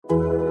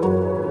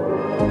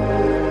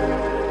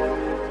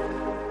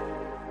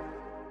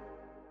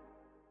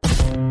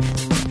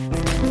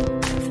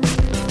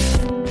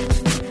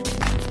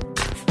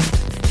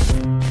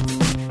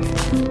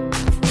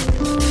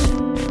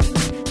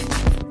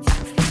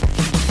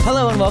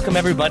Hello and welcome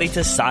everybody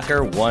to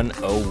Soccer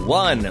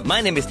 101.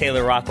 My name is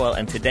Taylor Rockwell,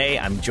 and today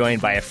I'm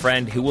joined by a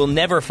friend who will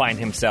never find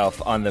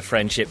himself on the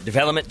friendship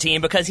development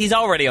team because he's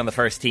already on the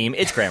first team.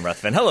 It's Graham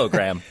Ruthven. Hello,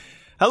 Graham.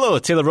 Hello,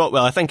 Taylor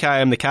Rockwell. I think I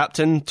am the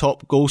captain,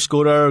 top goal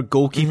scorer,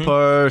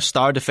 goalkeeper,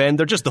 star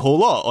defender, just the whole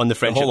lot on the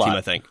friendship team,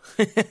 I think.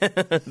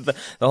 the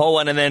whole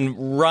one. And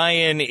then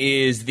Ryan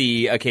is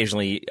the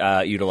occasionally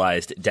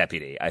utilized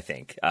deputy, I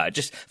think.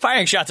 Just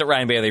firing shots at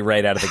Ryan Bailey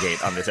right out of the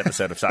gate on this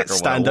episode of Soccer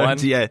 101.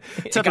 Standard,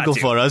 yeah. Typical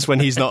for us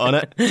when he's not on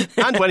it.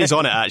 And when he's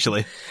on it,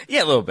 actually.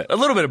 Yeah, a little bit. A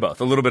little bit of both.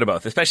 A little bit of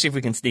both. Especially if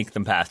we can sneak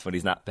them past when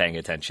he's not paying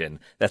attention.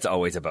 That's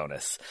always a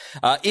bonus.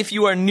 If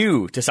you are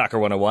new to Soccer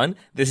 101,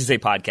 this is a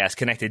podcast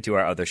connected to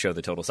our other show,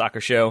 The Total Soccer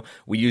Show.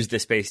 We use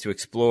this space to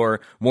explore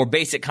more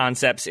basic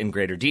concepts in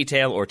greater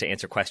detail or to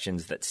answer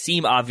questions that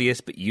seem obvious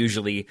but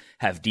usually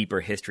have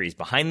deeper histories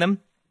behind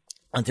them.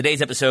 On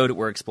today's episode,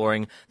 we're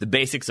exploring the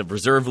basics of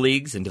reserve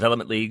leagues and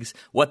development leagues,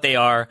 what they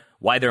are,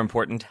 why they're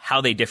important,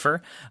 how they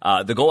differ.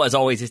 The goal, as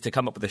always, is to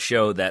come up with a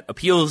show that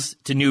appeals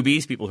to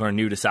newbies, people who are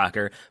new to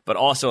soccer, but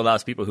also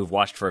allows people who've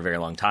watched for a very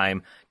long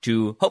time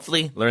to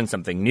hopefully learn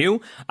something new.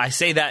 I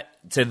say that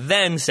to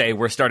then say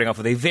we're starting off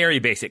with a very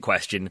basic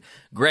question.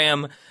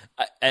 Graham,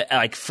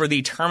 like for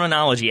the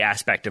terminology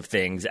aspect of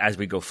things as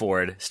we go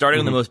forward, starting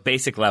on the most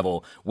basic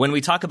level, when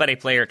we talk about a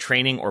player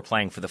training or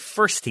playing for the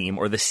first team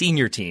or the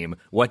senior team,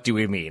 what do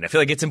we mean? I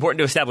feel like it's important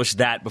to establish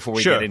that before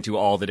we get into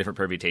all the different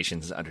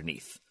permutations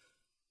underneath.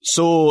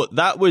 So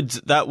that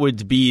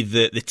would be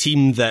the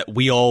team that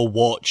we all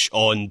watch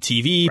on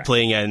TV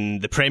playing in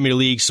the Premier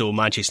League. So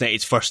Manchester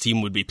United's first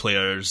team would be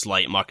players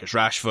like Marcus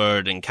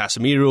Rashford and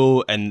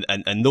Casemiro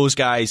and those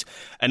guys.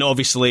 And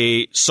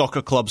obviously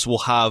soccer clubs will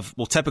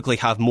typically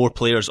have more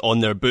players on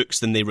their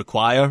books than they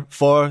require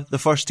for the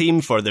first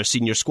team, for their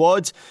senior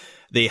squad.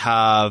 They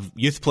have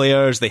youth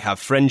players, they have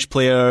fringe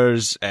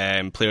players,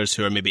 players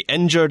who are maybe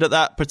injured at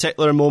that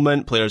particular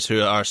moment, players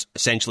who are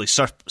essentially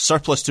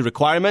surplus to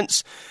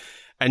requirements.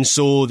 And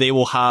so they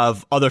will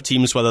have other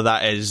teams, whether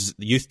that is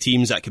the youth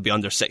teams, that could be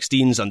under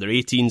 16s, under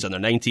 18s, under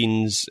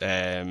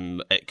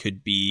 19s. It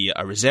could be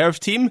a reserve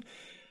team.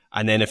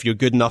 And then if you're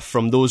good enough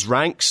from those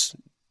ranks,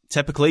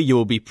 typically you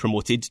will be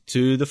promoted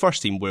to the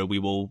first team, where we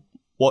will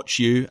watch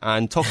you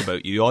and talk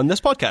about you on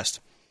this podcast.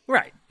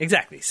 Right,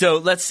 exactly. So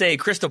let's say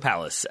Crystal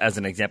Palace, as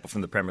an example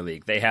from the Premier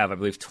League. They have, I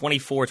believe,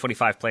 24,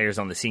 25 players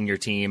on the senior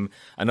team,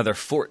 another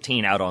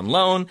 14 out on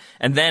loan,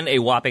 and then a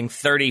whopping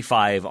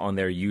 35 on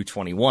their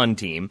U21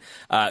 team.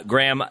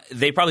 Graham,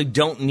 they probably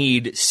don't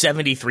need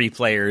 73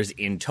 players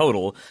in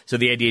total. So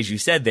the idea, as you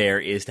said there,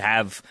 is to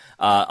have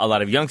a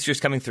lot of youngsters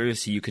coming through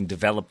so you can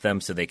develop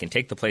them so they can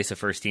take the place of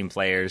first-team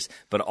players,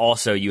 but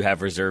also you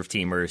have reserve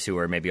teamers who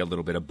are maybe a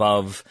little bit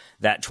above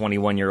that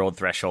 21-year-old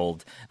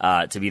threshold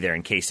to be there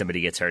in case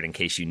somebody gets hurt, in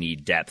case you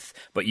need depth.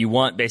 But you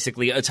want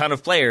basically a ton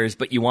of players,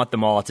 but you want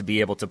them all to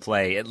be able to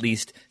play at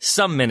least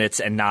some minutes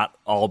and not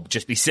all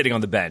just be sitting on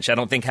the bench. I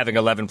don't think having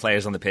 11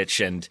 players on the pitch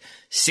and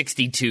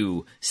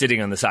 62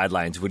 sitting on the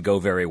sidelines would go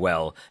very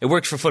well. It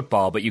works for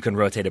football, but you can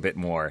rotate a bit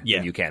more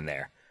than you can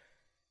there.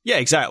 Yeah,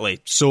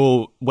 exactly.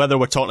 So whether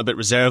we're talking about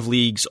reserve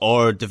leagues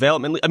or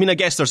development, I mean, I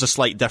guess there's a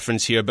slight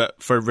difference here,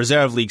 but for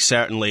reserve leagues,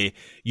 certainly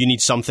you need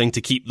something to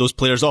keep those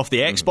players off the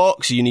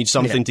Xbox. You need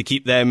something to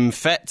keep them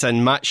fit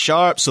and match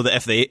sharp so that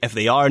if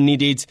they are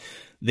needed,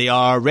 they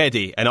are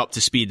ready and up to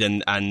speed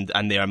and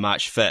they are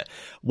match fit.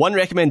 One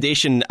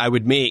recommendation I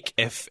would make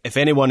if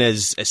anyone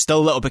is still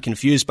a little bit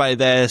confused by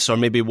this or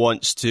maybe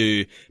wants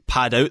to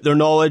pad out their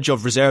knowledge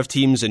of reserve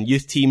teams and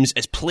youth teams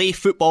is play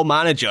Football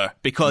Manager,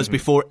 because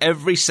before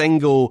every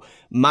single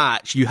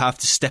match you have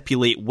to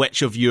stipulate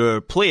which of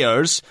your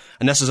players,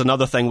 and this is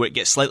another thing where it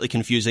gets slightly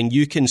confusing,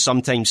 you can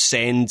sometimes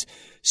send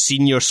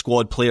senior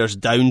squad players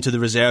down to the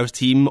reserve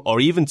team or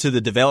even to the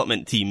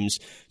development teams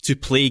to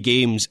play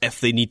games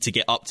if they need to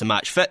get up to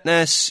match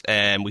fitness.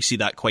 We see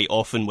that quite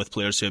often with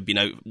players who have been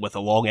out with a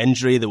long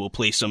injury. They will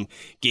play some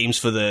games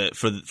for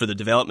the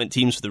development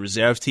teams, for the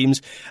reserve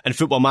teams, and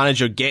Football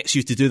Manager gets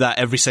you to do that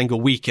every single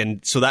week.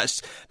 And so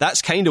that's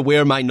kind of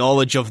where my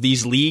knowledge of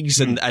these leagues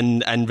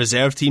and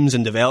reserve teams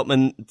and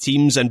development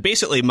teams and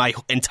basically my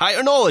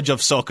entire knowledge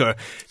of soccer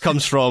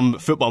comes from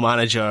Football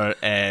Manager.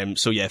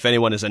 So yeah, if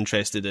anyone is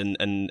interested in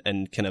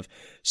kind of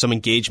some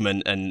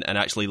engagement and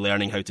actually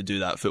learning how to do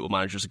that, Football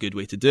Manager is a good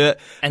way to do it.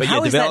 And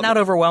how is that not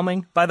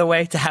overwhelming, by the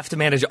way, to have to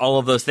manage all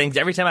of those things?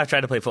 Every time I've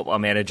tried to play Football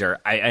Manager,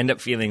 I end up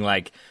feeling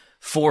like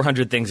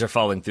 400 things are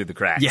falling through the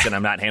cracks and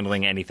I'm not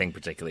handling anything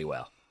particularly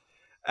well.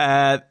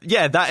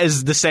 Yeah, that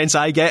is the sense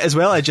I get as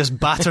well. I just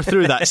batter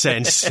through that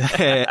sense.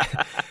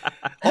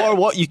 Or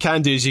what you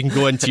can do is you can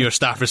go into your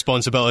staff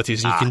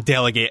responsibilities and you can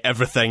delegate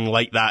everything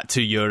like that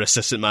to your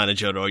assistant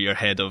manager or your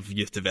head of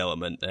youth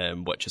development,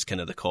 which is kind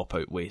of the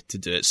cop-out way to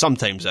do it.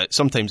 Sometimes I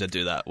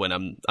do that when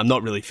I'm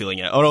not really feeling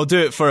it, or I'll do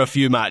it for a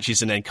few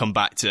matches and then come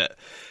back to it.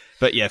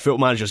 But yeah,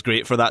 Football Manager is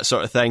great for that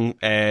sort of thing.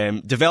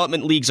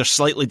 Development leagues are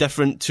slightly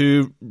different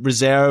to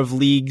reserve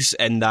leagues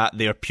in that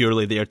they are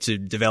purely there to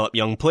develop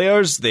young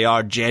players. They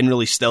are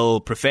generally still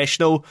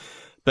professional,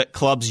 but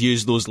clubs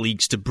use those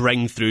leagues to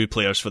bring through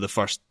players for the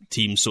first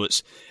team. So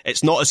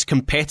it's not as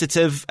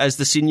competitive as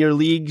the senior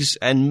leagues,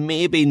 and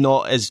maybe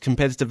not as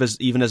competitive as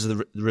even as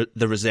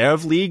the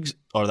reserve leagues,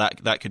 or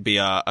that could be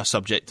a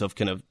subject of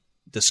kind of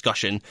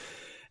discussion.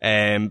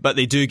 But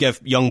they do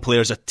give young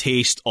players a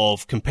taste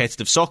of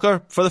competitive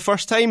soccer for the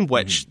first time,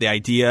 which the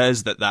idea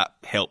is that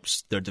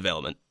helps their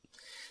development.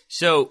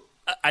 So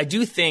I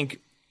do think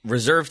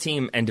reserve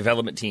team and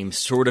development team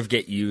sort of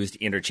get used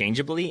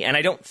interchangeably, and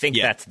I don't think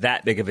that's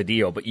that big of a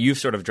deal, but you've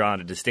sort of drawn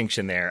a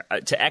distinction there.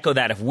 To echo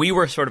that, if we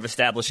were sort of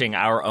establishing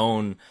our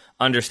own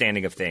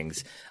understanding of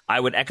things, I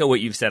would echo what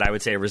you've said. I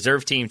would say a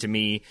reserve team to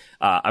me,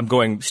 I'm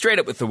going straight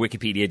up with the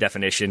Wikipedia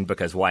definition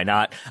because why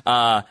not?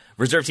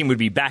 Reserve team would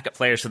be backup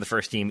players for the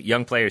first team,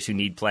 young players who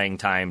need playing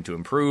time to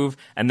improve,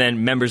 and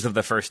then members of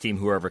the first team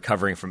who are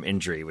recovering from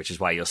injury, which is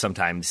why you'll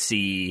sometimes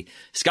see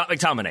Scott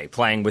McTominay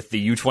playing with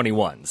the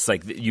U21s.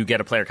 Like, you get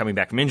a player coming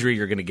back from injury,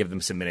 you're going to give them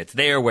some minutes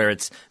there where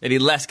it's maybe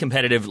less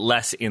competitive,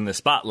 less in the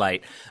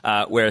spotlight.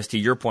 Whereas to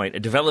your point, a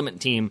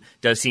development team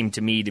does seem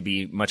to me to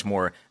be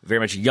very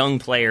much young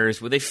players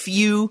with a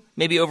few,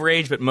 maybe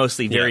overage, but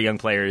mostly very young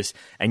players,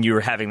 and you're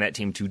having that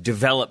team to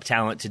develop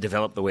talent, to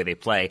develop the way they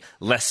play,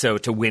 less so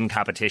to win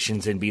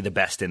competitions and be the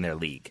best in their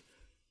league.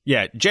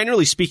 Yeah,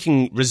 generally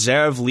speaking,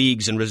 reserve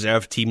leagues and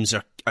reserve teams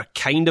are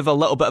kind of a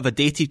little bit of a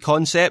dated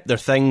concept. They're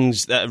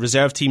things that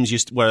reserve teams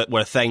were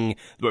a thing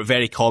that were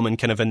very common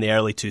kind of in the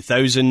early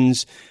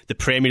 2000s. The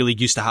Premier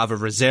League used to have a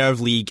reserve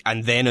league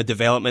and then a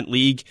development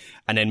league.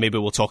 And then maybe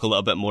we'll talk a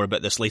little bit more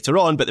about this later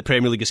on, but the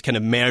Premier League has kind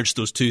of merged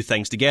those two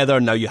things together.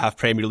 Now you have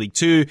Premier League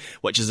 2,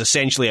 which is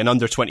essentially an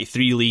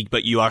under-23 league,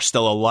 but you are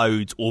still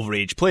allowed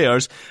overage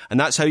players. And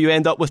that's how you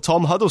end up with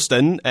Tom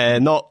Huddlestone,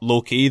 not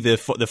Loki, the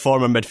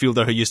former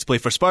midfielder who used to play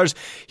for Spurs.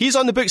 He's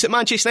on the books at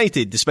Manchester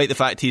United, despite the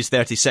fact he's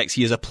 36.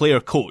 He is a player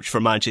coach for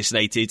Manchester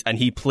United, and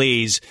he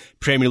plays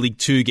Premier League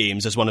 2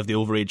 games as one of the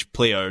overage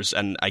players.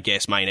 And I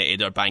guess Man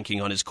United are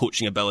banking on his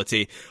coaching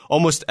ability,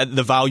 almost at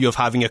the value of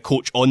having a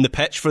coach on the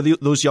pitch for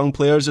those young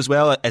players as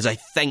well, as I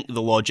think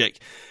the logic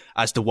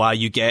as to why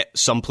you get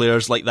some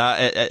players like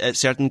that at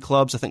certain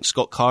clubs. I think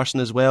Scott Carson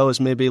as well is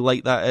maybe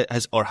like that,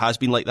 has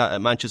been like that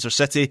at Manchester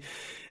City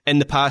in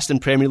the past in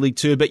Premier League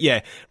 2. But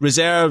yeah,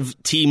 reserve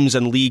teams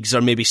and leagues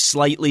are maybe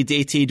slightly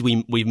dated.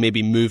 We've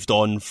maybe moved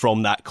on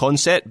from that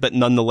concept, but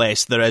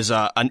nonetheless, there is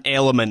an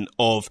element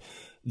of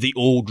the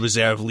old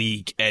reserve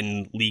league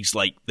in leagues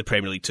like the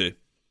Premier League 2.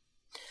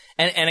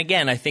 And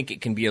again, I think it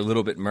can be a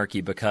little bit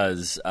murky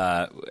because,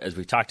 as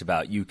we've talked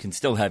about, you can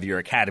still have your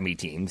academy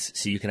teams.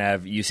 So you can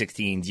have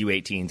U16s,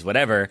 U18s,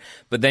 whatever,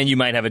 but then you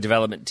might have a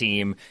development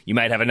team. You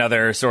might have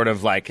another sort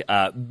of like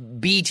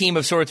B team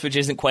of sorts, which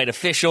isn't quite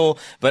official,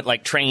 but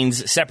like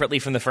trains separately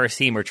from the first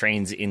team or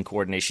trains in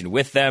coordination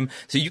with them.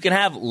 So you can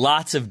have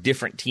lots of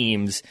different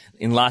teams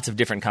in lots of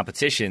different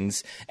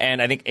competitions.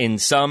 And I think in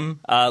some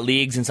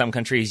leagues, in some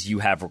countries, you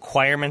have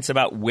requirements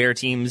about where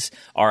teams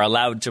are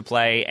allowed to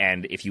play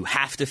and if you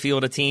have to field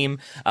a team,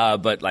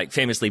 but like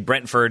famously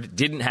Brentford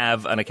didn't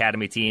have an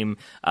academy team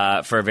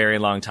for a very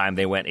long time.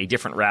 They went a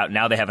different route.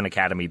 Now they have an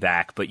academy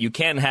back, but you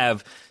can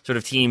have sort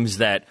of teams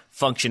that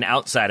function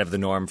outside of the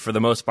norm. For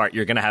the most part,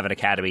 you're going to have an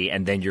academy,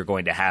 and then you're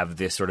going to have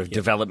this sort of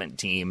development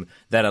team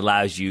that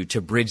allows you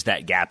to bridge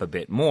that gap a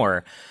bit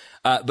more.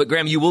 But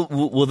Graham, you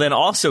will then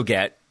also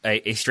get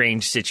a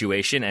strange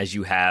situation, as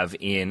you have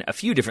in a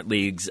few different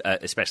leagues,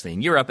 especially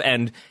in Europe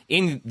and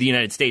in the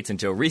United States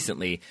until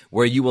recently,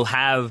 where you will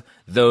have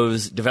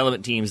those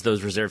development teams,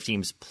 those reserve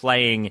teams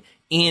playing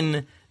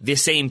in the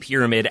same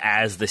pyramid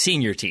as the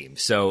senior team.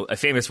 So a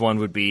famous one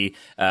would be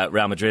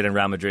Real Madrid and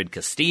Real Madrid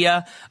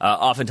Castilla.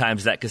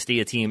 Oftentimes that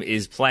Castilla team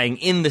is playing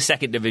in the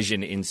second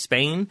division in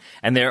Spain.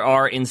 And there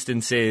are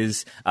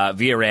instances,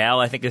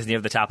 Villarreal I think is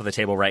near the top of the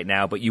table right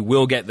now, but you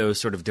will get those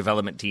sort of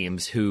development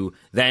teams who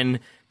then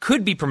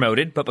could be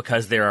promoted, but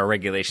because there are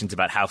regulations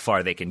about how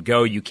far they can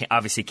go, you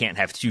obviously can't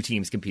have two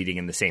teams competing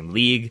in the same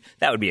league.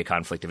 That would be a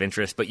conflict of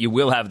interest, but you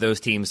will have those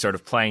teams sort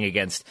of playing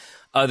against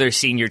other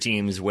senior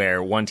teams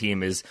where one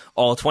team is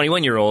all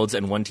 21-year-olds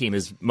and one team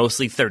is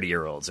mostly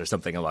 30-year-olds or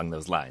something along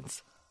those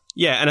lines.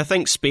 Yeah, and I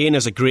think Spain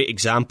is a great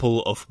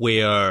example of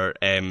where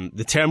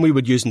the term we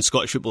would use in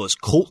Scottish football is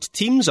colt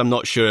teams. I'm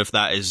not sure if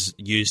that is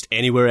used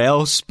anywhere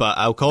else, but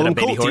I'll call them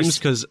colt teams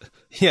because...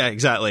 Yeah,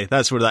 exactly.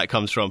 That's where that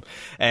comes from.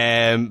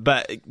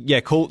 But yeah,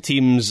 colt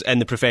teams in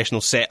the professional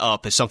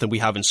setup is something we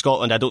have in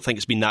Scotland. I don't think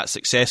it's been that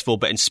successful,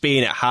 but in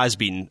Spain it has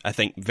been, I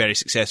think, very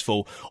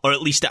successful, or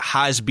at least it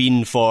has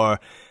been for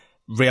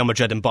Real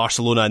Madrid and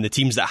Barcelona and the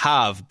teams that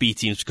have B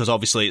teams, because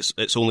obviously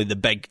it's only the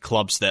big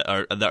clubs that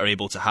are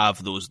able to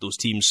have those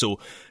teams. So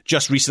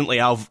just recently,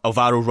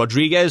 Alvaro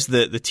Rodriguez,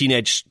 the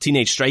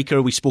teenage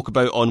striker we spoke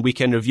about on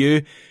Weekend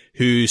Review,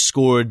 who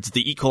scored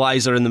the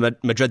equaliser in the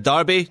Madrid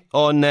derby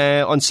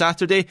on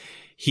Saturday.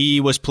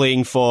 He was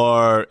playing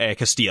for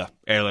Castilla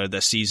earlier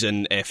this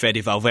season.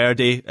 Fede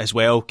Valverde as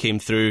well came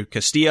through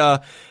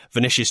Castilla.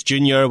 Vinicius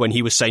Jr., when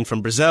he was signed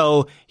from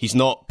Brazil, he's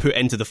not put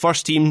into the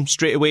first team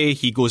straight away.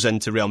 He goes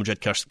into Real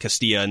Madrid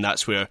Castilla, and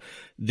that's where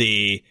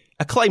they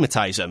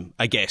acclimatise him,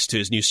 I guess, to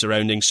his new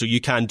surroundings. So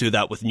you can do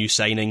that with new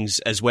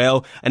signings as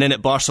well. And then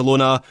at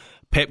Barcelona,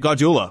 Pep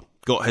Guardiola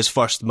got his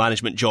first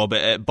management job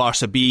at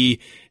Barca B.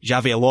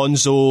 Xavi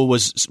Alonso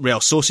was Real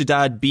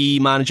Sociedad B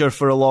manager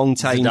for a long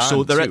time.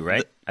 Zidane too,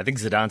 right? I think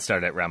Zidane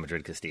started at Real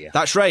Madrid Castilla.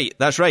 That's right.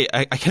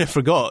 I kind of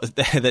forgot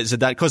that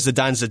Zidane, because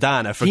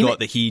Zidane, I forgot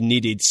that he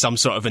needed some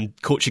sort of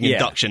coaching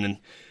induction.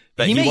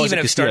 But he may was even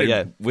have Castilla,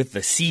 started with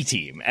the C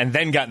team and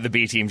then got the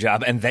B team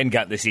job and then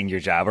got the senior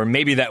job, or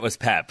maybe that was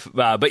Pep.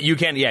 But you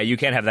can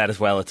have that as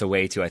well. It's a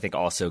way to, I think,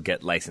 also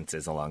get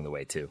licenses along the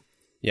way too.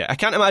 Yeah, I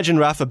can't imagine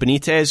Rafa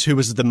Benitez, who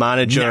was the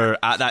manager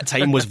at that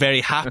time, was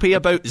very happy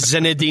about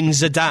Zinedine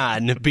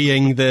Zidane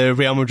being the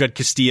Real Madrid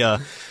Castilla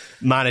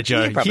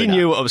manager. He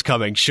knew what was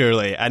coming,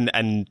 surely.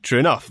 And true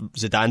enough,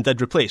 Zidane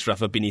did replace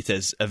Rafa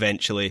Benitez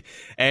eventually.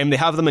 They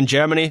have them in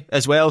Germany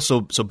as well.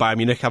 So Bayern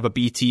Munich have a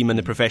B team in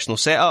the professional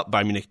setup.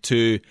 Bayern Munich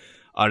 2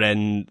 are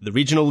in the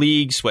regional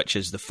leagues, which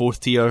is the fourth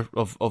tier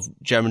of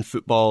German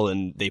football,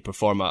 and they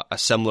perform a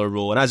similar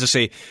role. And as I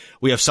say,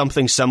 we have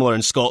something similar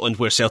in Scotland,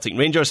 where Celtic and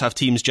Rangers have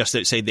teams just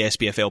outside the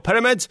SPFL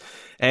pyramid.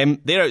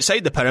 They're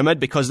outside the pyramid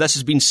because this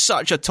has been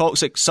such a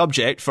toxic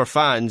subject for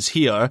fans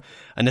here,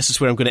 and this is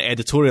where I'm going to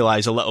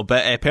editorialise a little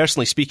bit.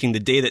 Personally speaking, the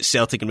day that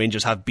Celtic and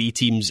Rangers have B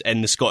teams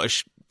in the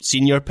Scottish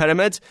senior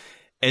pyramid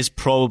is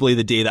probably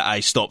the day that I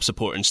stop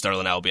supporting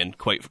Stirling Albion,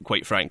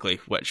 quite frankly,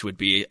 which would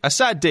be a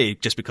sad day,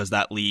 just because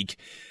that league,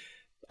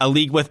 a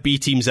league with B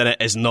teams in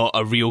it, is not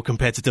a real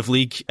competitive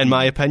league, in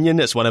my opinion.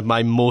 It's one of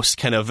my most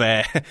kind of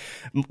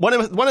one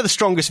of the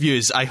strongest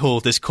views I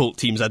hold is cult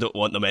teams. I don't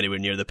want them anywhere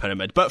near the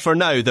pyramid. But for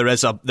now, there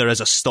is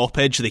a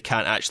stoppage. They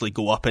can't actually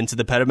go up into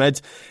the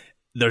pyramid.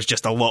 There's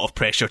just a lot of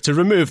pressure to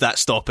remove that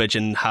stoppage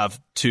and have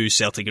two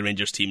Celtic and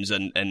Rangers teams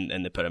in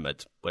the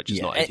pyramid, which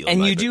is not ideal.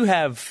 And you do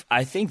have,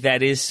 I think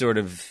that is sort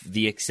of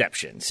the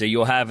exception. So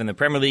you'll have in the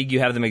Premier League, you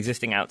have them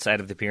existing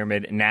outside of the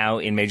pyramid. Now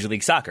in Major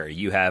League Soccer,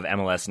 you have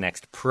MLS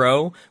Next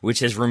Pro, which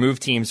has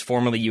removed teams.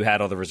 Formerly, you had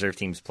all the reserve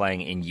teams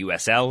playing in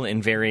USL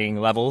in varying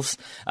levels.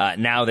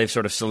 Now they've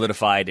sort of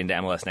solidified into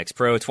MLS Next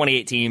Pro.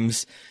 28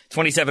 teams,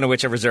 27 of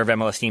which are reserve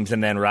MLS teams,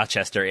 and then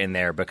Rochester in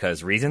there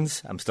because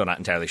reasons. I'm still not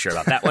entirely sure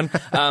about that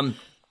one.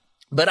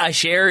 But I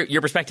share your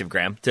perspective,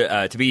 Graham.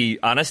 To be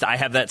honest, I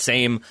have that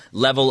same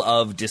level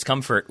of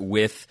discomfort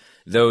with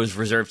those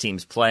reserve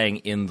teams playing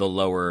in the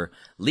lower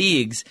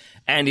leagues.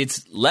 And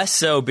it's less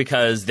so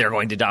because they're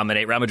going to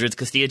dominate. Real Madrid's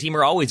Castilla team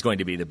are always going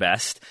to be the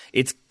best.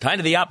 It's kind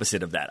of the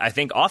opposite of that. I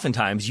think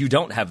oftentimes you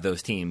don't have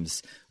those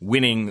teams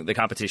winning the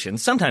competition.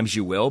 Sometimes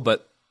you will,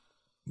 but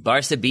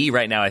Barca B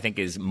right now I think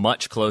is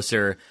much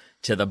closer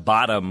to the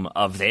bottom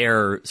of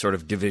their sort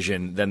of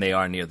division than they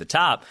are near the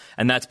top.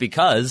 And that's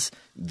because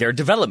their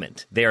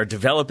development. They are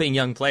developing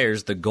young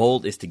players. The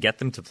goal is to get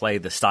them to play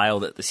the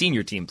style that the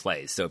senior team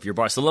plays. So if you're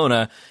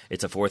Barcelona,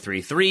 it's a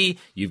 4-3-3.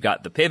 You've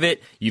got the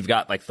pivot. You've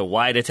got like the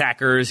wide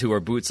attackers who are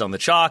boots on the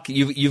chalk.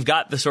 You've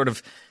got the sort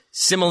of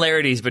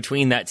similarities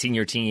between that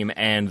senior team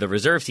and the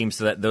reserve team,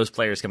 so that those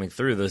players coming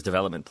through, those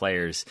development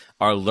players,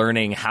 are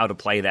learning how to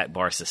play that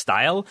Barca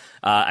style.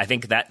 I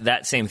think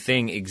that same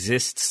thing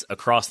exists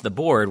across the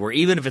board, where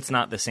even if it's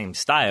not the same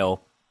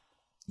style,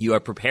 you are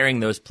preparing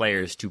those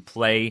players to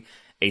play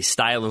a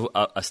style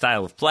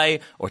of play,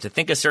 or to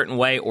think a certain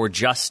way, or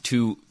just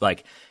to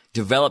like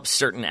develop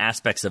certain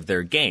aspects of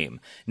their game.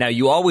 Now,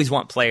 you always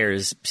want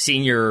players,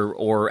 senior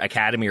or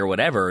academy or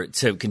whatever,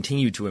 to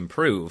continue to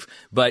improve.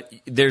 But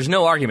there's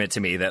no argument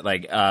to me that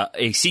like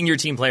a senior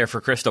team player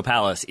for Crystal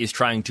Palace is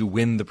trying to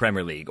win the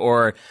Premier League,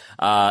 or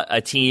a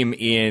team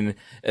in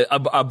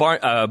a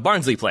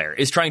Barnsley player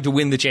is trying to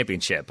win the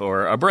championship,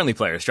 or a Burnley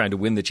player is trying to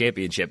win the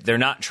championship. They're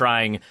not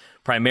trying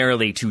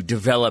primarily to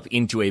develop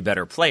into a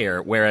better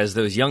player, whereas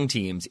those young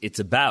teams, it's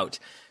about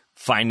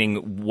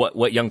finding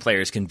what young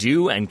players can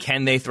do, and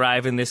can they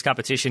thrive in this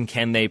competition?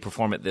 Can they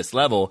perform at this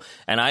level?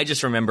 And I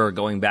just remember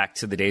going back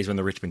to the days when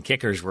the Richmond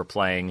Kickers were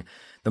playing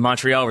the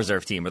Montreal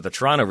reserve team or the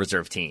Toronto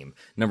reserve team.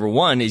 Number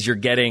one is you're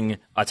getting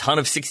a ton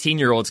of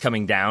 16-year-olds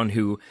coming down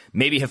who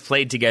maybe have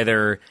played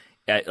together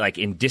like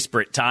in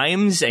disparate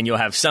times, and you'll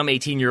have some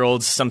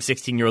 18-year-olds, some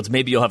 16-year-olds,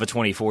 maybe you'll have a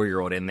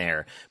 24-year-old in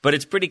there. But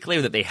it's pretty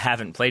clear that they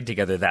haven't played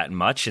together that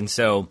much, and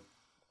so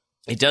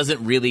it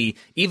doesn't really,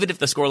 even if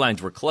the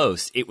scorelines were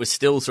close, it was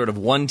still sort of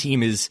one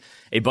team is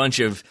a bunch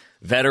of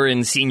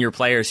veteran senior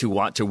players who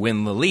want to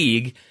win the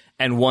league,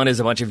 and one is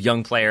a bunch of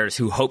young players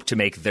who hope to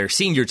make their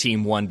senior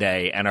team one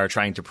day and are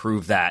trying to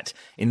prove that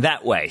in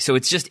that way. So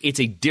it's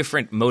a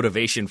different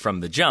motivation from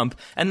the jump.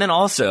 And then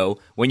also,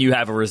 when you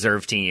have a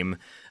reserve team,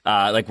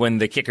 like when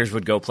the Kickers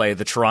would go play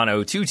the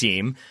Toronto 2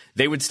 team,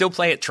 they would still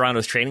play at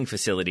Toronto's training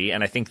facility,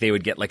 and I think they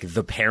would get like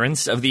the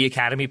parents of the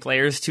academy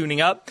players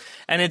turning up,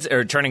 and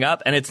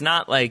it's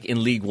not like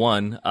in League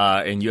One,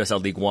 in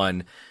USL League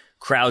One,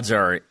 crowds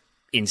are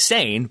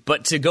insane,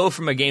 but to go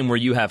from a game where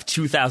you have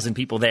 2,000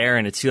 people there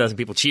and it's 2,000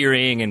 people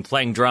cheering and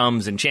playing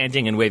drums and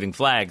chanting and waving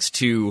flags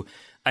to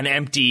an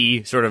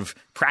empty sort of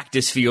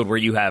practice field where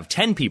you have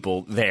 10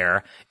 people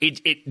there,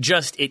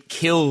 it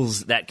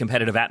kills that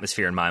competitive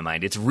atmosphere in my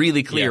mind. It's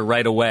really clear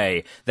right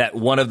away that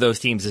one of those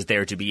teams is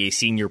there to be a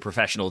senior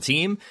professional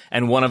team,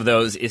 and one of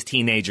those is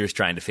teenagers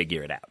trying to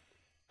figure it out.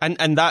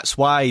 And that's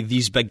why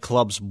these big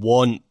clubs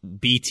want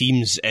B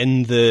teams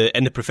in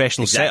the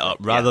professional setup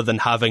rather than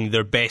having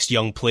their best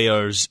young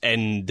players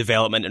in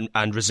development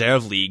and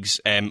reserve leagues.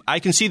 I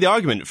can see the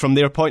argument from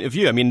their point of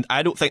view. I mean,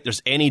 I don't think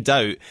there's any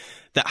doubt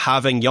that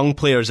having young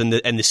players in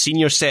the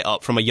senior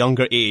setup from a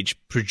younger age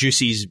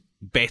produces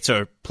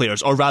better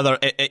players, or rather,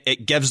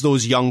 it gives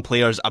those young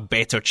players a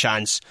better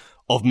chance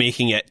of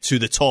making it to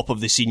the top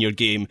of the senior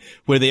game,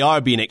 where they are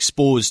being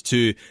exposed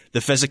to the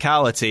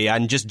physicality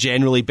and just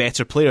generally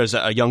better players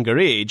at a younger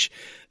age.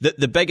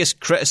 The biggest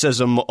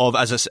criticism of,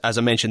 as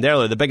I mentioned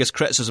earlier, the biggest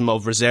criticism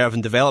of reserve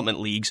and development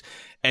leagues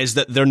is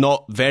that they're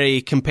not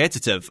very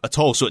competitive at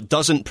all. So it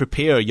doesn't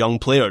prepare young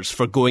players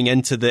for going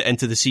into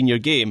the senior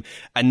game,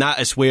 and that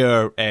is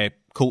where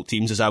cult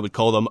teams, as I would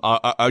call them,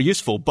 are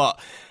useful. But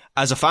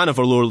as a fan of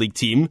our lower league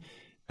team,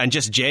 and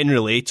just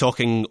generally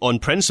talking on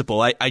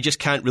principle, I just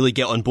can't really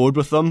get on board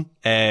with them,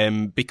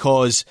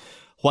 because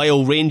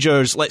while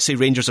Rangers, let's say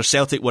Rangers or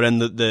Celtic were in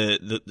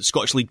the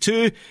Scottish League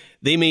 2,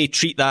 they may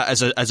treat that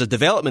as a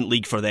development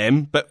league for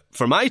them, but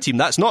for my team,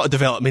 that's not a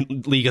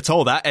development league at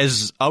all. That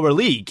is our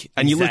league.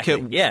 And you look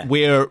at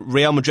where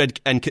Real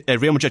Madrid and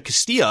Real Madrid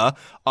Castilla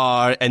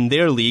are in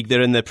their league,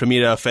 they're in the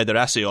Primera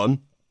Federación.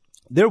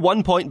 They're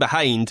 1 point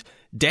behind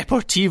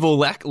Deportivo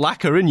La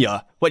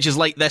Coruña, which is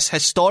like this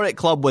historic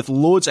club with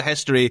loads of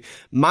history,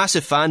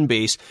 massive fan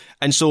base.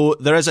 And so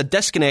there is a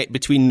disconnect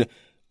between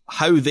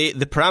how the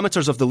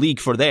parameters of the league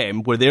for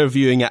them, where they're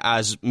viewing it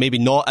as maybe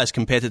not as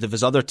competitive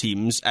as other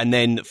teams. And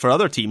then for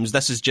other teams,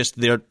 this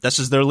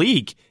is their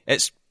league.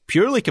 It's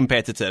purely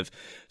competitive.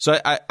 So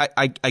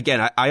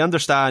I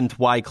understand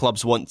why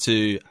clubs want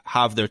to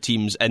have their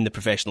teams in the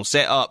professional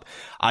setup.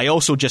 I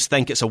also just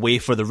think it's a way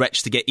for the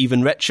rich to get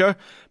even richer,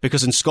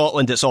 because in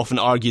Scotland it's often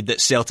argued that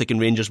Celtic and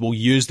Rangers will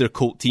use their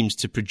cult teams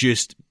to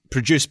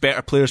produce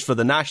better players for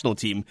the national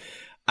team.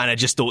 And I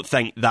just don't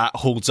think that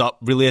holds up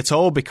really at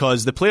all,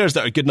 because the players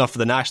that are good enough for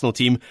the national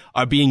team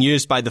are being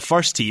used by the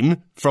first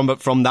team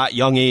from that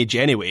young age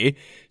anyway.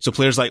 So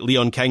players like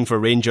Leon King for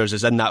Rangers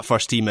is in that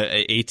first team at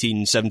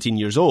 18, 17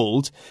 years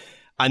old.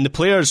 And the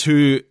players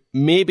who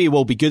maybe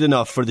will be good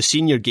enough for the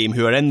senior game,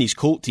 who are in these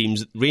cult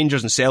teams,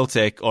 Rangers and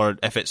Celtic, or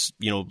if it's,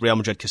 Real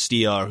Madrid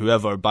Castilla or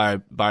whoever,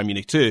 Bayern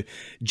Munich too,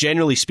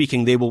 generally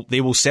speaking, they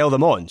will sell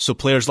them on. So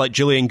players like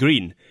Julian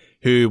Green,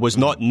 who was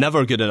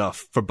never good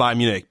enough for Bayern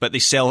Munich, but they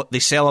sell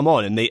him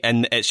on,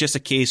 and it's just a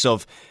case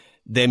of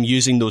them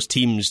using those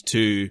teams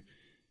to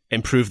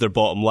improve their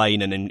bottom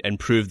line and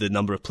improve the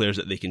number of players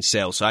that they can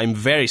sell. So I'm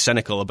very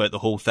cynical about the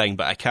whole thing,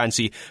 but I can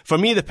see, for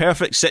me, the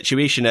perfect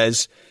situation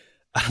is,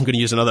 I'm going to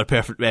use another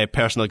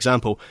personal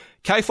example.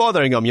 Kai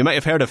Fotheringham, you might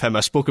have heard of him.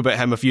 I spoke about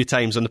him a few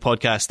times on the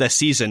podcast this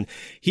season.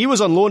 He was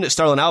on loan at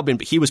Stirling Albion,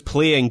 but he was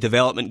playing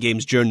development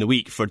games during the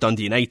week for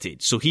Dundee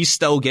United. So he's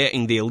still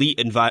getting the elite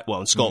in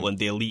Scotland,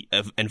 the elite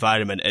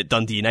environment at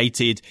Dundee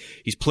United.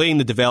 He's playing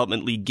the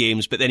development league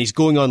games, but then he's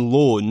going on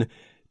loan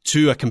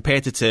to a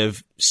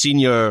competitive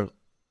senior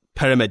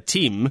pyramid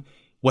team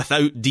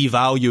without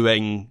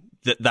devaluing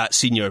that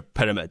senior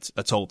pyramid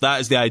at all. That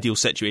is the ideal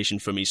situation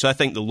for me. So I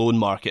think the loan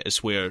market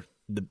is where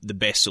the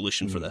best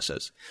solution for this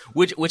is.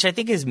 Which I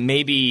think is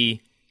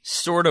maybe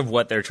sort of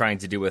what they're trying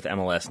to do with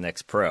MLS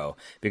Next Pro.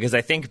 Because I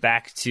think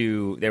back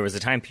to, there was a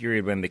time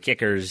period when the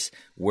Kickers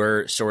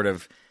were sort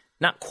of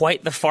not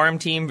quite the farm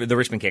team, the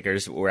Richmond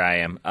Kickers, where I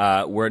am,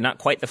 were not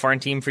quite the farm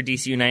team for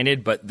DC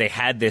United, but they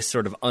had this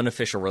sort of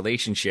unofficial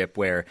relationship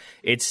where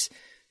it's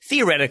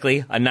theoretically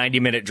a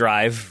 90-minute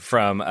drive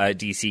from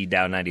DC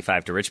down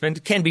 95 to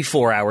Richmond. Can be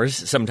 4 hours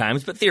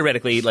sometimes, but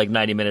theoretically like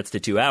 90 minutes to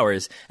 2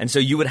 hours. And so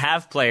you would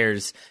have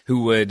players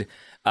who would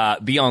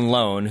be on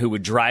loan, who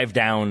would drive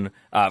down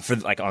for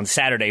like on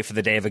Saturday for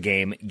the day of a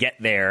game, get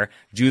there,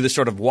 do the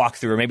sort of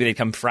walkthrough, or maybe they'd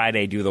come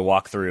Friday, do the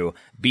walkthrough,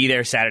 be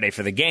there Saturday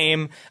for the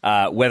game,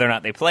 whether or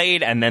not they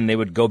played, and then they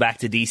would go back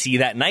to DC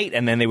that night,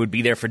 and then they would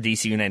be there for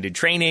DC United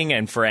training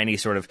and for any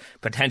sort of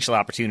potential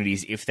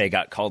opportunities if they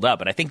got called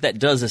up. And I think that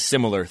does a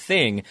similar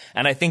thing,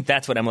 and I think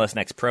that's what MLS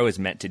Next Pro is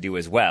meant to do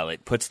as well.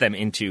 It puts them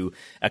into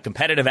a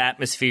competitive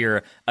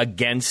atmosphere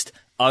against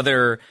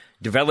other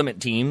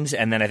development teams,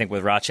 and then I think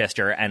with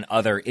Rochester and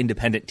other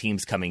independent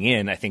teams coming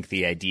in, I think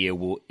the idea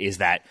is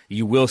that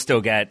you will still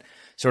get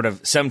sort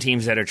of some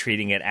teams that are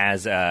treating it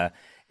as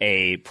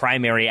a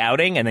primary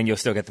outing, and then you'll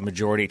still get the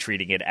majority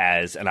treating it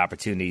as an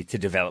opportunity to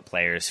develop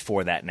players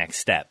for that next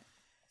step.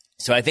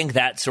 So I think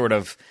that sort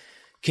of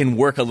can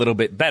work a little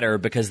bit better,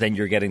 because then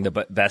you're getting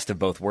the best of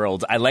both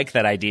worlds. I like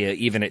that idea,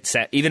 even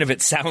if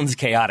it sounds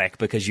chaotic,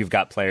 because you've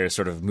got players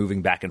sort of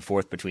moving back and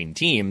forth between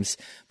teams,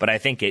 but I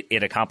think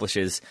it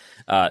accomplishes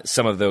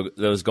some of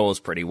those goals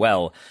pretty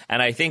well. And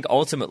I think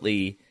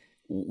ultimately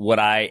what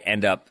I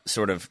end up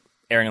sort of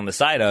erring on the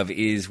side of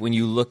is when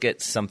you look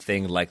at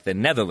something like the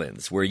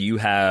Netherlands, where you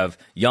have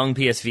young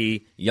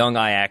PSV, young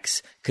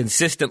Ajax,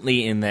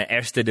 consistently in the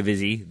Eerste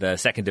Divisie, the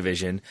second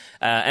division.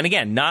 And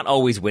again, not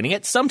always winning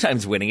it,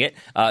 sometimes winning it,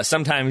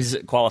 sometimes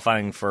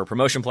qualifying for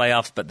promotion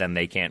playoffs, but then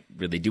they can't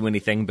really do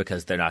anything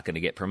because they're not going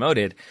to get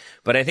promoted.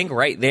 But I think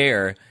right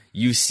there,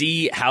 you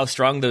see how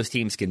strong those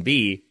teams can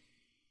be.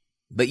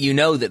 But you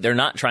know that they're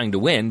not trying to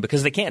win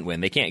because they can't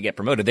win. They can't get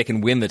promoted. They can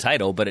win the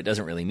title, but it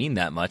doesn't really mean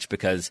that much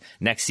because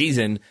next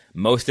season,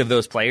 most of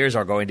those players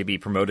are going to be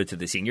promoted to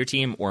the senior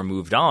team or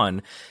moved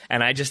on.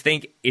 And I just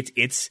think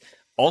it's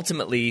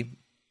ultimately,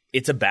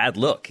 it's a bad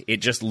look. It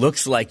just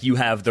looks like you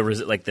have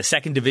the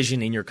second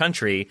division in your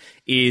country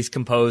is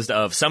composed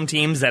of some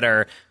teams that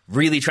are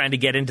really trying to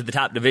get into the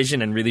top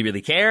division and really,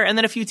 really care. And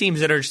then a few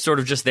teams that are sort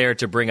of just there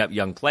to bring up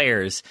young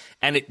players.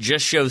 And it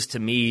just shows to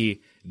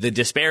me the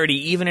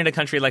disparity even in a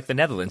country like the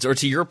Netherlands. Or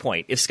to your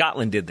point, if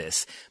Scotland did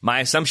this,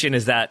 my assumption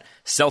is that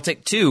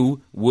Celtic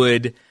too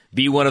would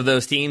be one of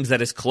those teams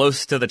that is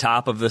close to the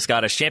top of the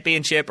Scottish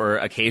Championship or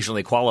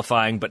occasionally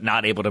qualifying but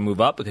not able to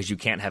move up because you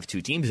can't have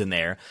two teams in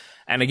there.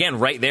 And again,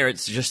 right there, it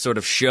just sort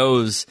of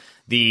shows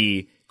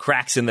the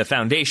cracks in the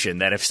foundation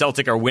that if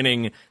Celtic are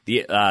winning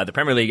the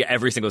Premier League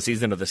every single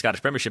season or the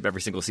Scottish Premiership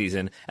every single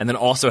season and then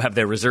also have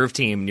their reserve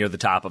team near the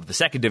top of the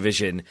second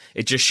division,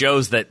 it just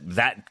shows that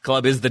that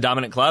club is the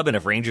dominant club. And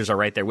if Rangers are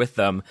right there with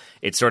them,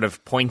 it sort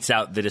of points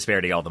out the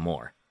disparity all the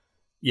more.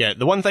 Yeah,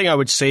 the one thing I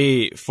would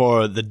say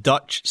for the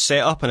Dutch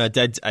setup, and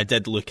I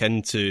did look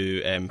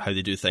into how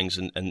they do things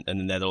in the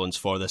Netherlands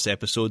for this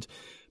episode,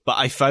 but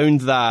I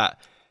found that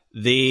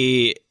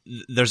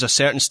there's a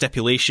certain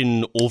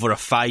stipulation over a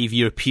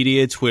 5-year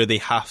period where they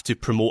have to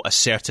promote a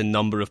certain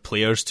number of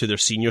players to their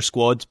senior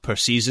squad per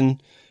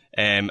season.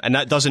 And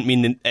that doesn't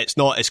mean it's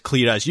not as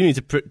clear as you need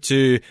to put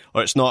two,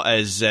 or it's not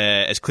as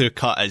clear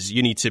cut as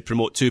you need to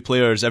promote 2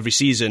 players every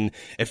season.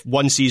 If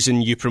one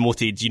season you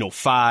promoted,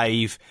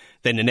 5,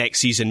 then the next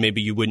season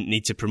maybe you wouldn't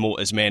need to promote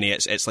as many.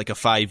 It's like a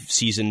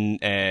 5-season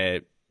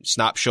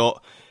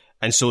snapshot,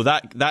 and so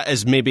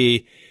that's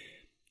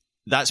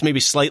maybe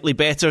slightly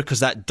better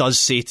because that does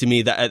say to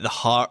me that at the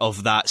heart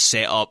of that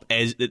setup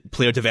is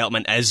player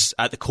development is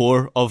at the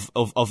core of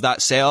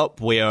that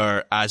setup,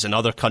 whereas in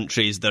other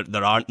countries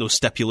there aren't those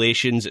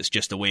stipulations. It's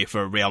just a way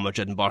for Real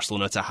Madrid and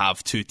Barcelona to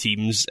have 2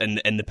 teams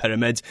in the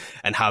pyramid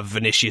and have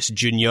Vinicius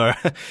Jr.,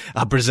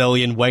 a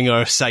Brazilian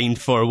winger signed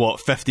for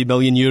 50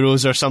 million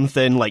euros or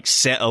something, like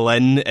settle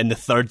in the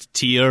third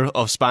tier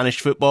of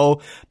Spanish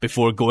football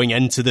before going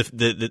into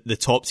the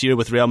top tier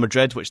with Real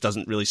Madrid, which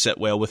doesn't really sit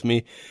well with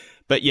me.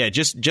 But yeah,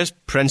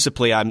 just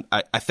principally,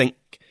 I think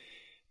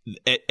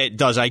it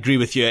does. I agree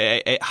with you.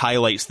 It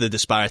highlights the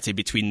disparity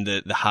between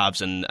the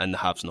haves and the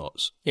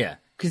have-nots. Yeah,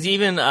 because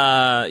even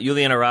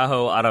Julian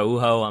Araujo,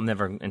 I'm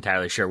never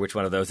entirely sure which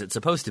one of those it's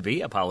supposed to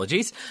be.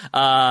 Apologies.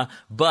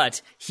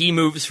 But he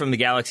moves from the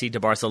Galaxy to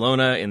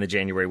Barcelona in the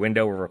January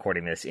window. We're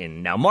recording this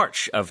in now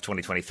March of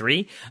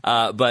 2023.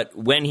 But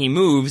when he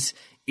moves,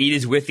 it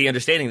is with the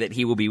understanding that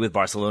he will be with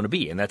Barcelona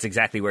B, and that's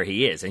exactly where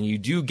he is. And you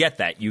do get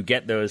that. You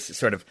get those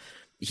sort of.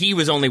 He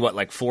was only,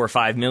 4 or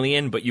 5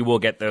 million, but you will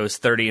get those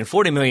 30 and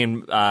 40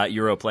 million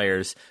euro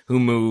players who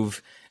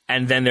move,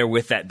 and then they're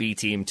with that B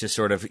team to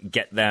sort of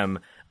get them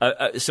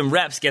some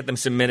reps, get them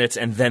some minutes,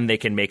 and then they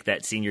can make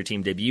that senior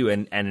team debut.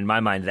 And in my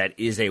mind, that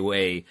is a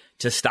way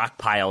to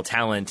stockpile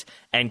talent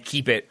and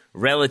keep it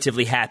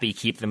relatively happy,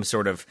 keep them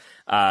sort of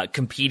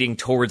competing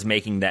towards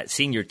making that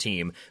senior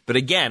team. But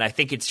again, I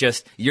think it's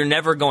just, you're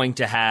never going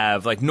to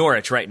have, like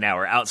Norwich right now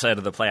are outside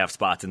of the playoff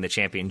spots in the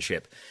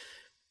championship.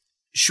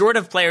 Short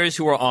of players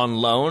who are on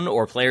loan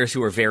or players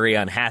who are very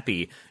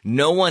unhappy,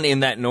 no one in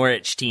that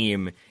Norwich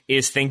team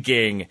is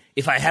thinking,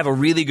 if I have a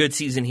really good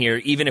season here,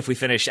 even if we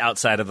finish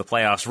outside of the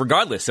playoffs,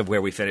 regardless of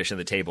where we finish in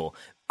the table,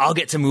 I'll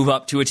get to move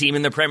up to a team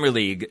in the Premier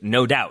League,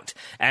 no doubt.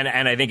 And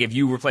I think if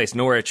you replace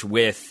Norwich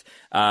with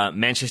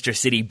Manchester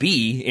City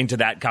B into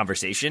that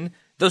conversation,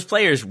 those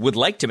players would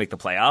like to make the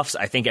playoffs.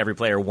 I think every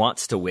player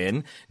wants to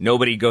win.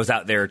 Nobody goes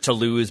out there to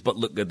lose but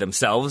look good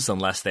themselves,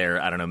 unless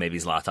they're, I don't know, maybe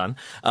Zlatan.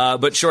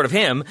 But short of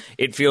him,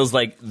 it feels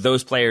like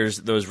those players,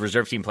 those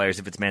reserve team players,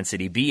 if it's Man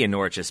City B in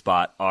Norwich's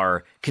spot,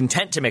 are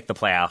content to make the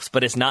playoffs,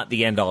 but it's not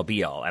the end-all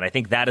be-all. And I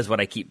think that is what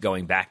I keep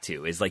going back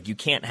to, is like you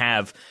can't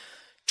have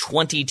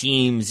 20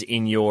 teams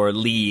in your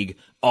league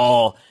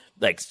all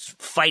like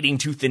fighting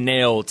tooth and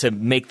nail to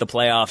make the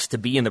playoffs, to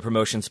be in the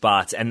promotion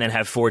spots, and then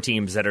have 4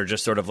 teams that are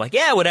just sort of like,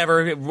 yeah,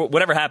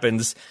 whatever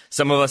happens.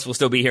 Some of us will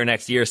still be here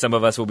next year. Some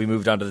of us will be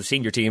moved on to the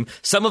senior team.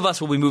 Some of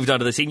us will be moved on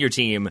to the senior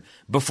team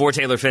before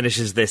Taylor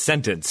finishes this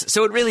sentence.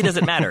 So it really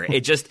doesn't matter.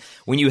 It just,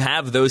 when you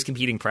have those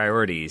competing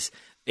priorities,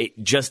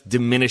 it just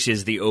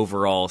diminishes the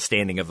overall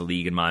standing of the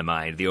league in my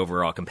mind, the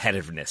overall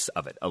competitiveness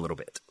of it a little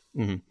bit.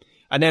 Mm-hmm.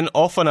 And then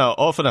off on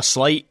a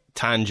slight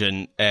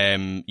tangent,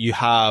 you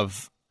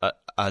have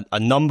a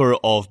number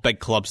of big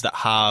clubs that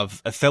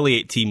have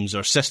affiliate teams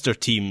or sister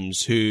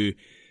teams who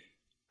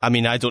I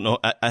mean, I don't know.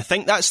 I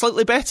think that's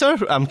slightly better.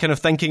 I'm kind of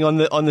thinking on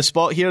the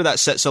spot here. That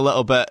sits a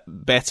little bit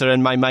better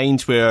in my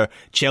mind, where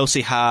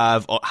Chelsea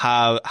have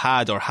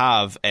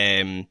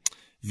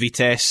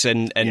Vitesse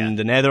in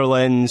the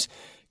Netherlands.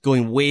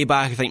 Going way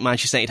back, I think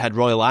Manchester United had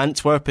Royal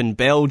Antwerp in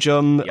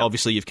Belgium. Yep.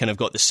 Obviously, you've kind of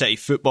got the City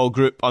Football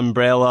Group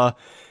umbrella.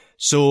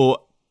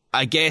 So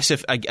I guess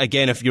if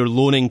you're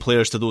loaning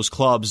players to those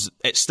clubs,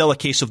 it's still a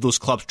case of those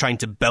clubs trying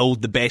to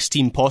build the best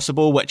team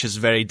possible, which is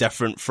very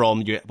different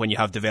from when you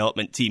have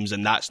development teams,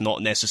 and that's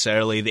not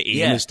necessarily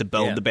the aim, is to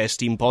build the best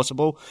team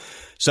possible.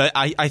 So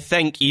I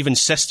think even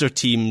sister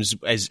teams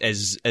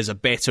is a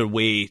better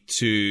way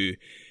to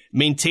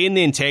maintain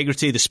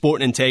the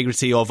sporting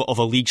integrity of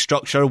a league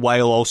structure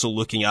while also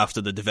looking after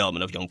the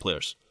development of young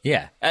players.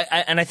 Yeah,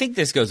 and I think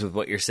this goes with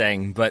what you're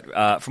saying,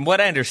 but from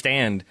what I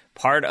understand,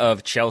 part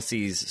of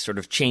Chelsea's sort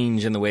of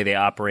change in the way they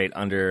operate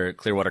under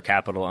Clearwater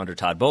Capital, under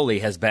Todd Boehly,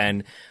 has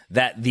been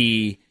that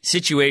the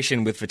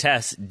situation with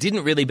Vitesse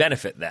didn't really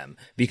benefit them,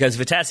 because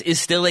Vitesse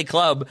is still a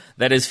club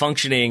that is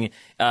functioning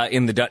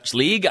in the Dutch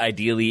league,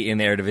 ideally in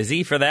the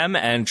Eredivisie for them,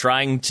 and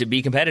trying to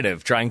be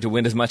competitive, trying to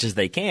win as much as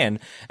they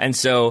can. And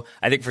so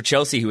I think for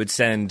Chelsea, who would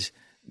send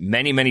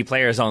many, many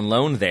players on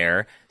loan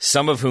there,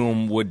 some of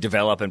whom would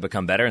develop and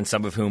become better, and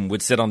some of whom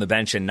would sit on the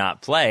bench and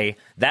not play,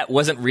 that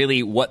wasn't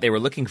really what they were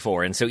looking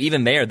for. And so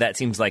even there, that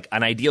seems like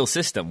an ideal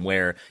system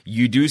where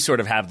you do sort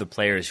of have the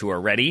players who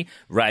are ready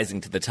rising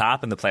to the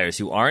top, and the players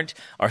who aren't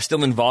are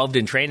still involved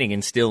in training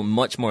and still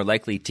much more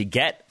likely to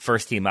get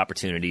first-team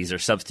opportunities or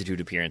substitute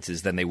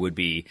appearances than they would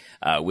be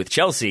with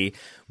Chelsea.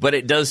 But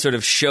it does sort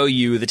of show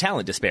you the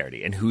talent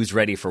disparity and who's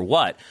ready for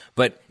what.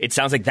 But it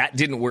sounds like that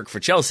didn't work for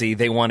Chelsea.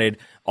 They wanted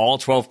all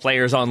 12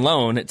 players on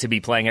loan to be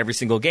playing every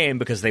single game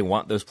because they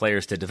want those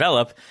players to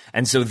develop.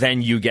 And so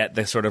then you get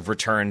the sort of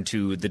return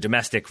to the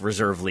domestic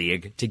reserve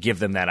league to give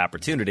them that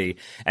opportunity.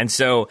 And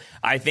so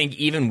I think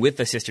even with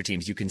the sister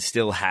teams, you can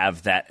still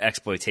have that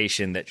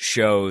exploitation that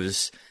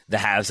shows the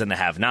haves and the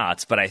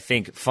have-nots. But I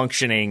think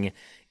functioning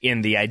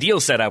in the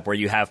ideal setup where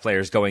you have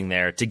players going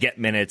there to get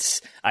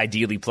minutes,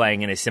 ideally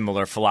playing in a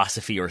similar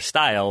philosophy or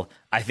style,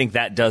 I think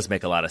that does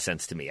make a lot of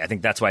sense to me. I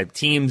think that's why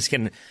teams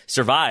can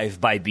survive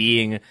by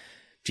being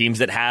teams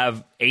that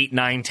have 8,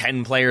 9,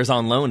 10 players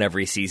on loan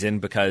every season,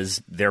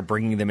 because they're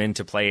bringing them in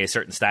to play a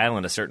certain style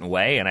in a certain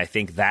way. And I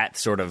think that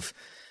sort of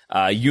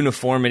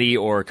uniformity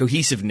or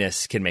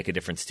cohesiveness can make a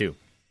difference too.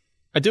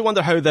 I do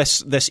wonder how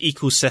this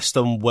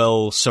ecosystem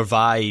will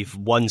survive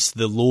once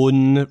the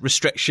loan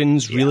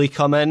restrictions really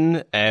come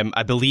in.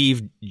 I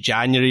believe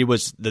January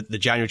was the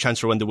January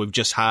transfer window we've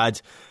just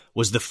had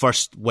was the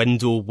first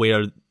window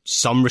where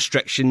some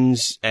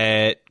restrictions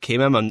came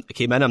in.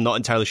 I'm not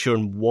entirely sure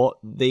on what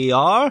they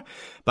are,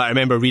 but I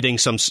remember reading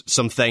some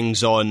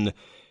things on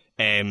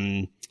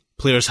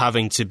players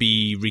having to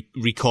be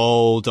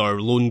recalled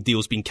or loan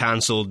deals being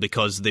cancelled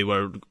because they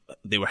were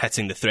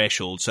hitting the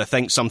threshold. So I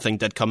think something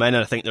did come in,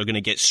 and I think they're going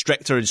to get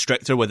stricter and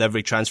stricter with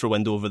every transfer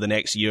window over the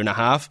next year and a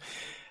half.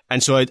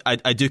 And so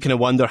I do kind of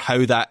wonder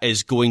how that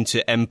is going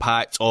to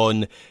impact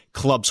on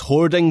clubs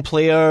hoarding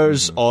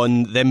players,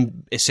 on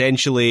them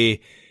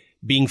essentially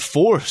being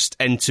forced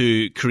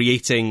into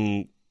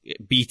creating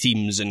B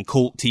teams and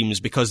Colt teams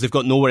because they've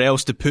got nowhere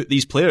else to put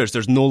these players.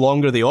 There's no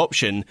longer the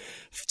option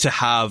to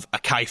have a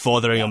Kai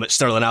Fotheringham at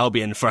Stirling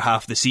Albion for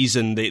half the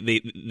season.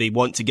 They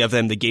want to give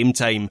them the game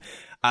time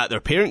at their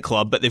parent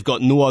club, but they've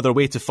got no other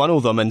way to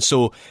funnel them. And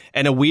so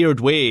in a weird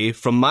way,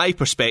 from my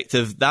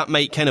perspective, that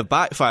might kind of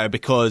backfire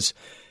because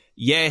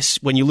yes,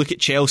 when you look at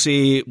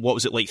Chelsea, what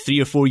was it, like 3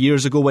 or 4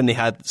 years ago when they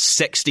had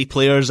 60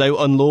 players out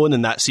on loan,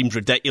 and that seemed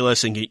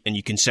ridiculous, and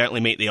you can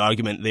certainly make the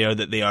argument there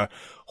that they are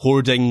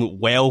hoarding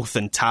wealth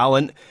and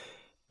talent.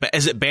 But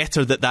is it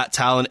better that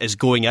talent is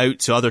going out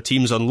to other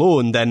teams on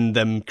loan than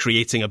them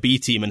creating a B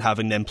team and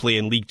having them play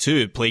in League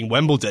Two, playing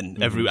Wimbledon?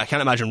 I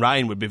can't imagine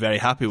Ryan would be very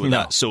happy with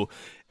that. So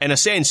in a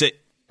sense,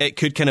 it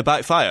could kind of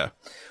backfire.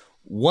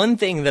 One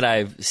thing that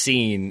I've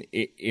seen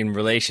in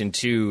relation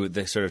to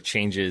the sort of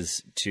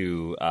changes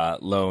to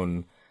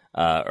loan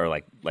or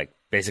like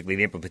basically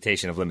the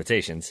implementation of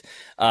limitations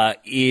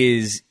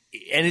is,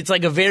 and it's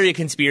like a very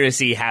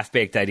conspiracy,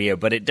 half-baked idea,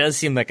 but it does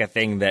seem like a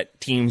thing that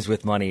teams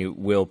with money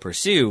will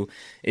pursue,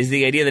 is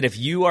the idea that if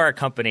you are a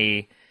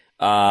company,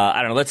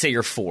 I don't know, let's say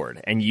you're Ford,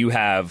 and you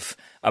have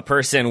a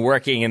person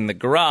working in the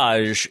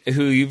garage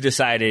who you've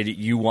decided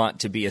you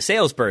want to be a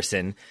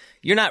salesperson,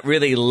 you're not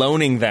really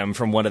loaning them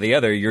from one to the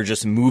other. You're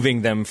just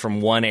moving them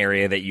from one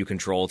area that you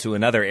control to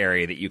another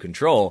area that you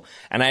control.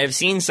 And I have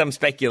seen some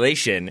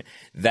speculation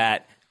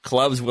that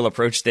clubs will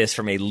approach this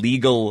from a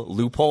legal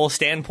loophole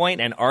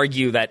standpoint and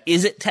argue that,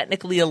 is it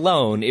technically a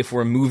loan if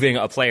we're moving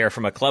a player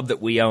from a club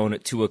that we own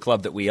to a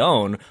club that we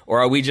own, or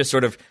are we just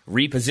sort of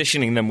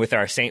repositioning them within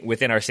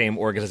our same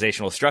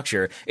organizational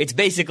structure? It's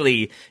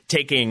basically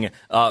taking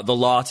the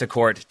law to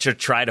court to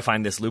try to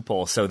find this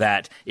loophole so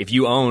that if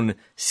you own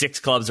 6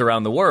 clubs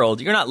around the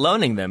world, you're not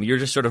loaning them. You're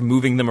just sort of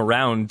moving them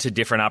around to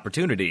different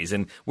opportunities.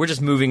 And we're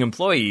just moving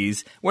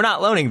employees. We're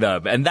not loaning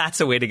them. And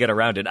that's a way to get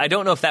around it. I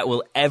don't know if that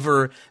will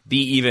ever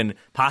be even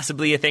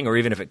possibly a thing or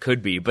even if it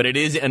could be. But it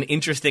is an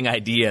interesting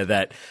idea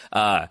that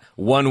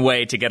one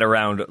way to get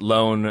around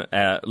loan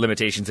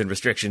limitations and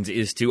restrictions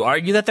is to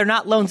argue that they're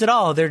not loans at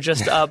all. They're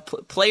just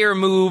player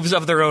moves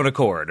of their own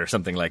accord or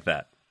something like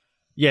that.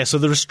 Yeah, so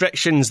the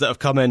restrictions that have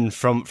come in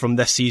from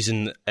this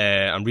season,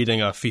 I'm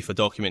reading a FIFA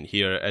document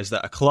here, is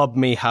that a club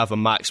may have a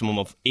maximum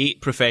of 8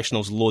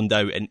 professionals loaned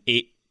out and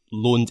 8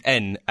 loaned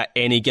in at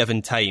any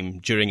given time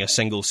during a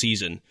single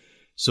season.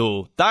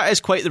 So that is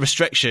quite the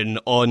restriction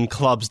on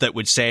clubs that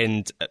would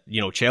send,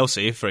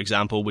 Chelsea, for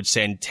example, would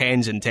send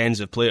tens and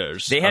tens of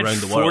players around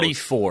the world. They had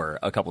 44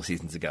 a couple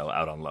seasons ago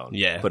out on loan.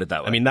 Yeah. Put it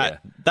that way. I mean,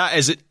 that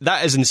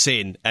is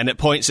insane. And at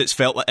points it's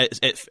felt like,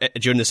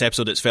 during this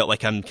episode, it's felt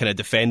like I'm kind of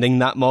defending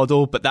that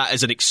model, but that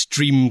is an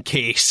extreme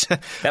case.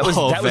 That was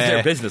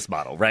their business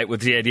model, right?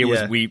 With the idea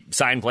was we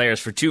sign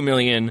players for $2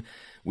 million.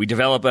 We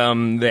develop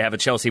them, they have a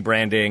Chelsea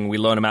branding, we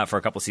loan them out for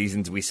a couple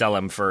seasons, we sell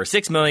them for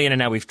 $6 million, and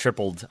now we've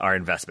tripled our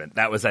investment.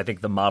 That was, I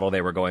think, the model they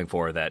were going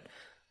for that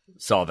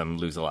saw them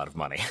lose a lot of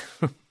money.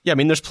 Yeah, I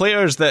mean, there's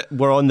players that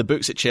were on the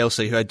books at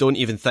Chelsea who I don't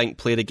even think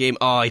played a game.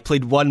 Oh, he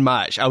played one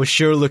match. I was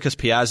sure Lucas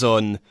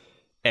Piazon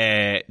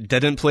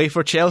didn't play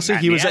for Chelsea.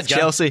 He was at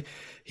Chelsea.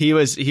 He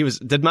was.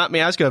 Did Matt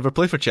Miazga ever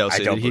play for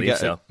Chelsea? I don't believe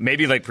so.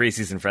 Maybe like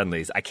preseason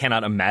friendlies. I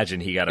cannot imagine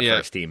he got a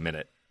first team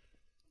minute.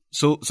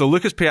 So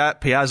Lucas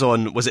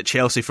Piazon was at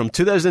Chelsea from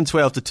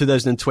 2012 to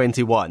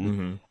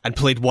 2021 and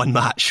played one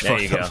match for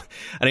them. Go.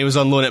 And he was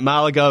on loan at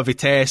Malaga,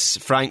 Vitesse,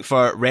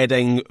 Frankfurt,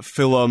 Reading,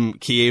 Fulham,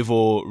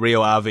 Chievo,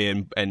 Rio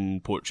Ave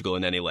in Portugal,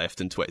 and then he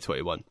left in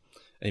 2021. And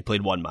he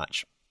played one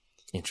match.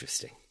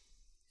 Interesting.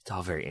 It's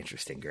all very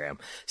interesting, Graham.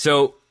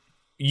 So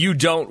you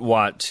don't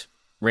want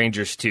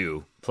Rangers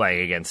 2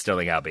 playing against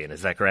Stirling Albion,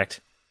 is that correct?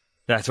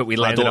 That's what we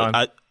landed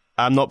on?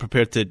 I'm not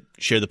prepared to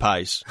share the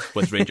pies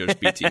with Rangers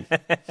B team.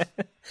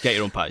 Get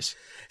your own pies.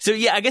 So,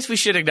 yeah, I guess we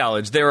should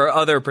acknowledge there are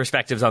other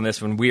perspectives on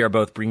this when we are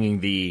both bringing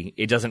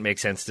it doesn't make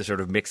sense to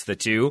sort of mix the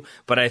two.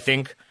 But I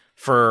think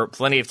for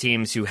plenty of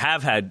teams who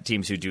have had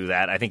teams who do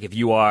that, I think if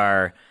you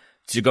are,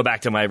 to go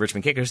back to my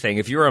Richmond Kickers thing,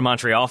 if you're a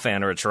Montreal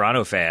fan or a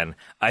Toronto fan,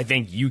 I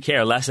think you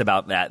care less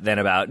about that than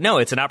about, no,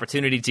 it's an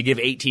opportunity to give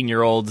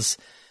 18-year-olds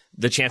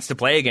the chance to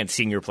play against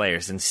senior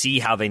players and see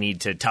how they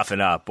need to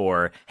toughen up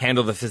or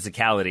handle the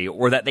physicality,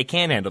 or that they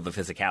can handle the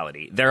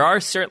physicality. There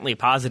are certainly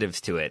positives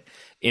to it.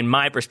 In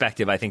my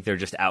perspective, I think they're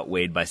just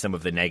outweighed by some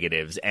of the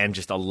negatives and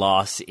just a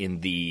loss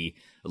in the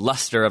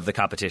luster of the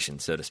competition,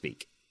 so to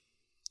speak.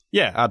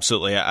 Yeah,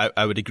 absolutely.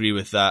 I would agree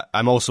with that.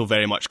 I'm also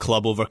very much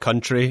club over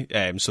country.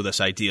 So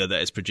this idea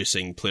that it's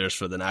producing players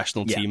for the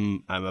national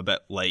team, I'm a bit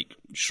like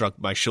shrug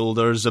my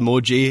shoulders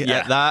emoji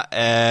at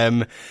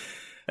that.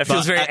 That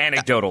feels very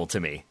anecdotal to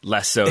me,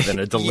 less so than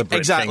a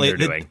deliberate thing they're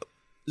doing.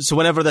 So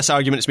whenever this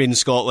argument is made in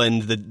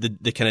Scotland,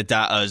 the kind of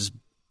data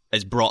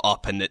is brought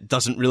up, and it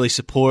doesn't really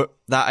support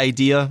that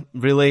idea,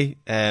 really,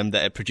 that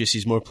it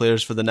produces more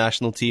players for the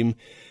national team.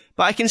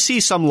 But I can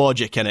see some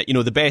logic in it. You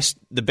know, the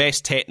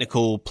best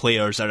technical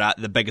players are at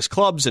the biggest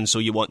clubs, and so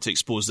you want to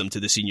expose them to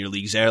the senior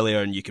leagues earlier,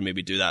 and you can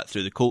maybe do that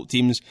through the Colt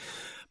teams.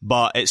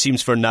 But it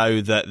seems for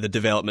now that the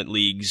development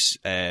leagues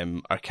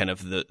are kind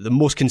of the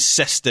most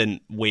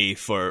consistent way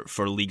for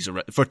teams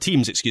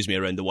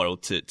around the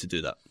world to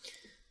do that.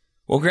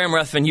 Well, Graham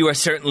Ruthven, you are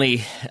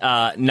certainly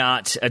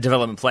not a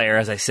development player,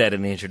 as I said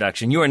in the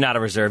introduction. You are not a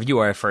reserve. You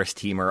are a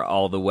first-teamer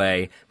all the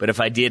way. But if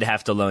I did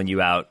have to loan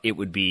you out, it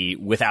would be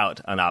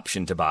without an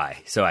option to buy,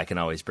 so I can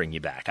always bring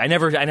you back. I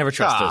never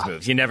trust those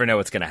moves. You never know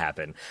what's going to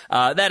happen.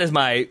 That is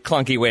my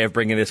clunky way of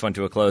bringing this one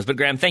to a close. But,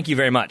 Graham, thank you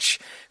very much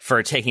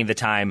for taking the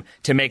time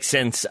to make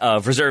sense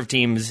of reserve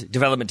teams,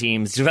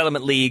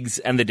 development leagues,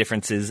 and the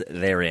differences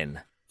therein.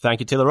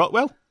 Thank you, Taylor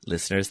Rockwell.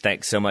 Listeners,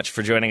 thanks so much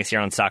for joining us here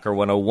on Soccer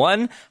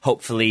 101.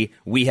 Hopefully,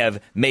 we have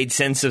made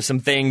sense of some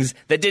things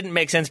that didn't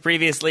make sense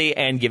previously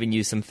and given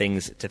you some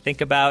things to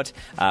think about.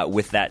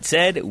 With that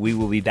said, we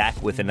will be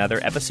back with another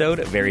episode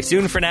very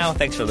soon. For now,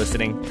 thanks for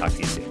listening. Talk to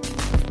you soon.